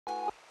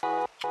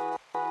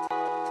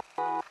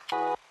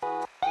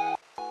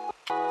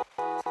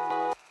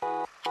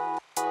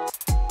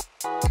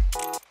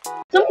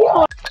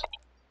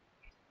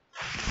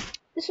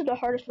This is the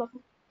hardest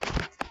level.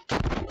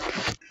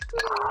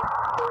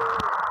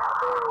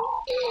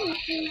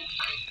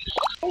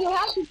 And you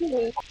have to do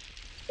it.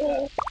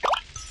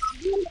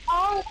 Do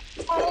all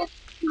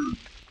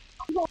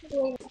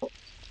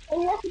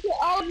and you have to get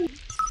all of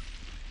these.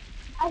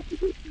 I have to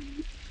do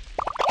these.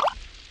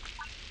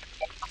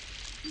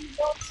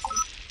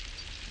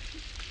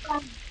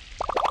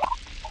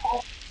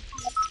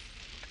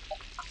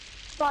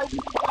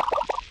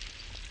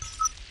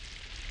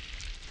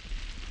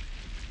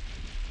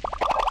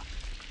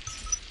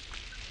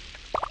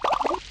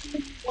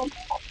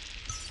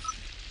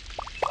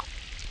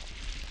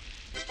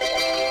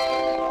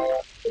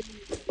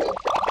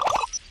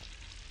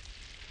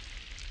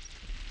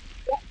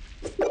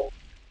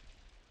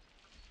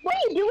 What are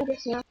you doing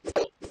this now?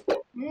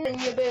 None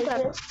of your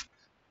business.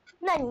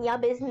 None of your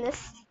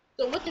business.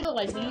 So what you look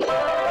like? Do you?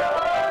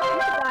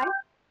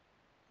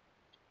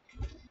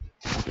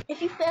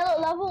 If you fail a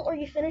level or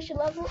you finish a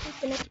level, it's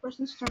the next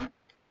person's turn.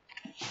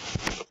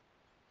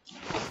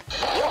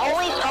 You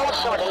always fall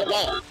short in the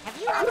game.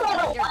 Have you ever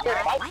wondered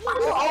why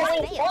you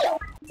always fail?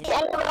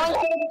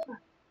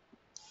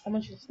 How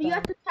much is But you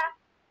have to tap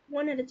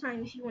one at a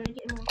time if you want to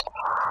get more.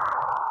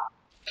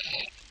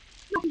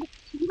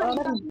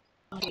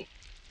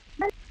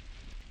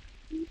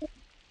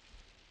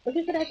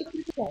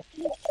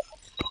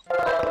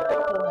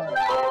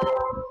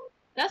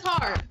 That's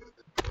hard.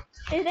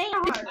 It ain't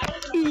hard.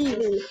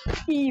 Easy.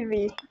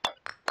 Easy.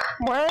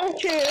 1,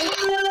 2.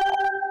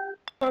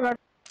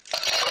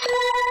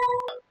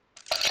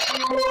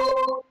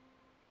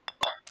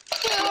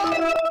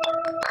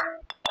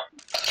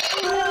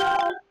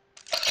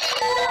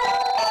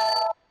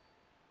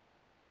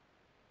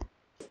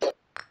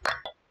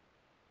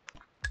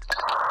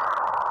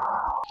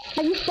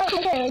 Are you stuck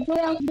with it?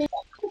 The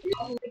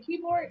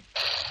keyboard?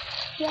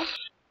 Yeah.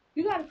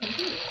 You got a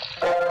computer.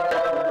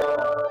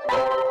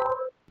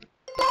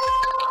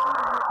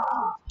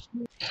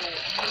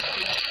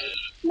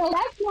 No,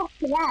 that's not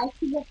for that.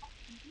 But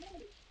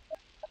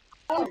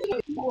I don't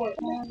know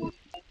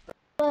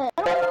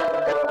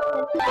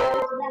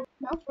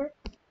if for.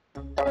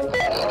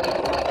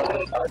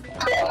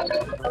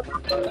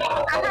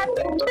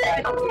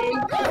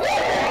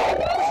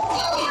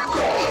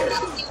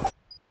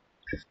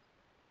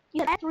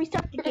 You have to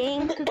restart the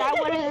game because I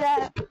wanted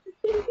that.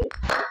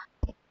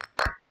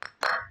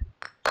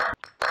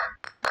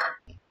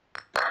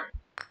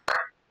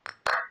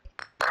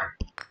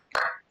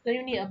 So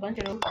you need a bunch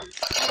of those.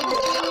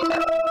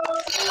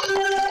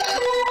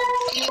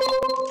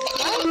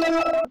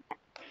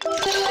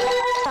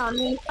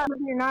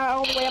 You're not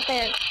all the way up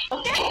there.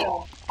 Okay.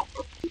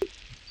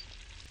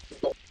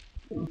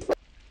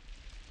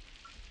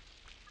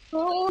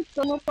 Oh,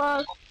 some of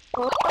us.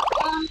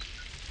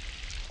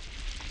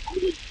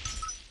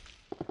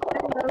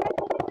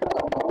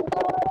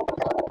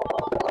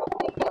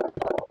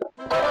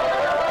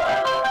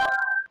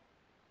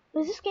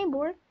 Is this game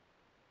boring?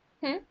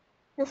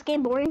 This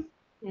game boring?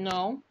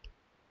 No.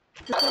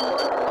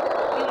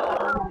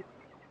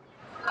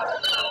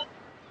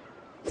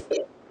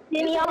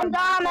 Any on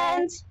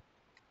diamonds?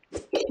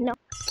 No.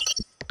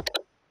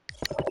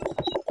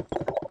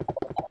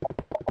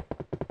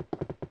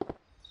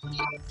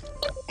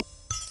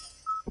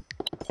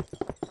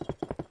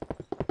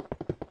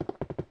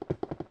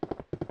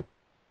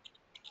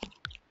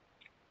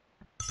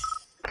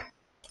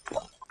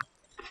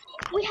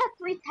 We have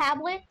 3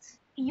 tablets.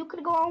 You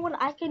could go on one,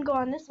 I can go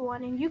on this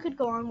one, and you could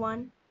go on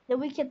one. Then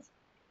we could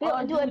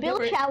do a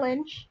build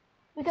challenge.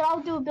 We could all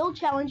do a build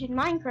challenge in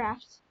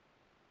Minecraft.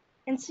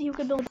 And see who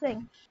could build a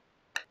thing.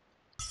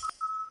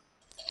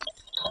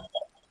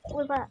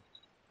 What's that?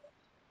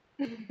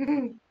 I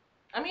mean,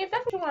 if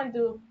that's what you want to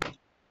do.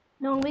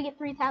 No, we get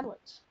 3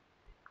 tablets.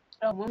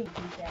 Oh, we'll do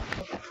that.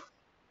 Okay.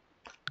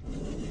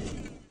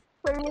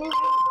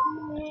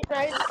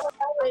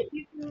 Right,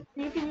 you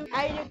can use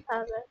either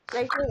tablet.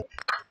 Right here.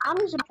 I'm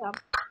using a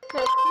tablet.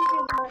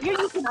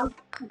 You're using a tablet.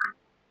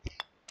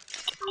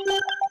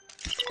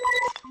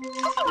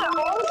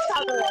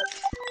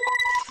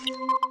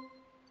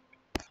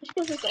 It's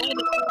because it's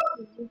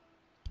older.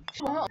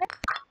 Well,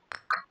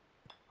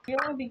 you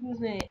don't be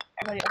using it.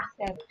 Everybody else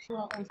has it. She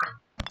won't use it.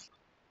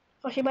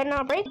 Well, she better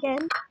not break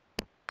again.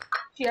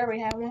 She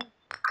already have one?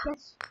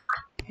 Yes.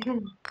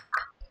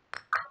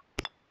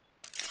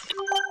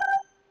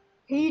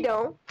 He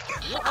don't.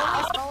 You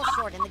always fall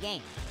short in the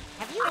game.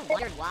 Have you ever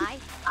wondered why?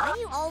 Why do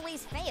you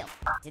always fail?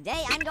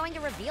 Today, I'm going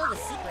to reveal the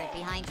secret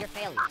behind your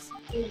failures.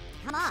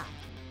 Come on.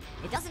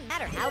 It doesn't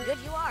matter how good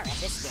you are at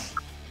this game.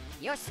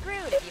 You're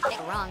screwed if you pick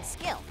the wrong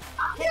skill.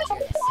 Picture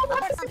this.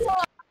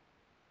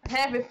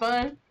 Having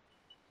fun?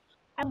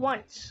 At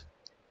once.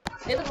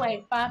 It was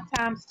like 5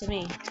 times to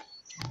me.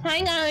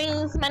 Hi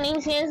guys, my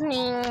name's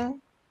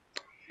Yasmin.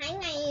 Hi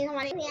guys,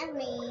 my name is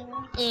Yasmin.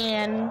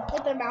 And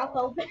With their mouth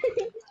open.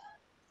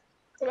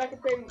 so I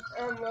can say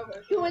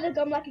You with a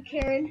gum like a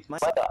Karen.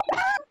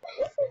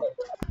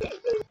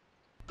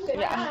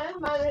 yeah.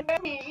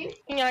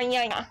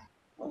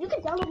 You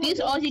can download These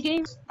Aussie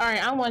games?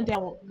 Alright, I want to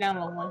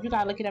download one. You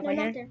gotta look it up right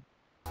here.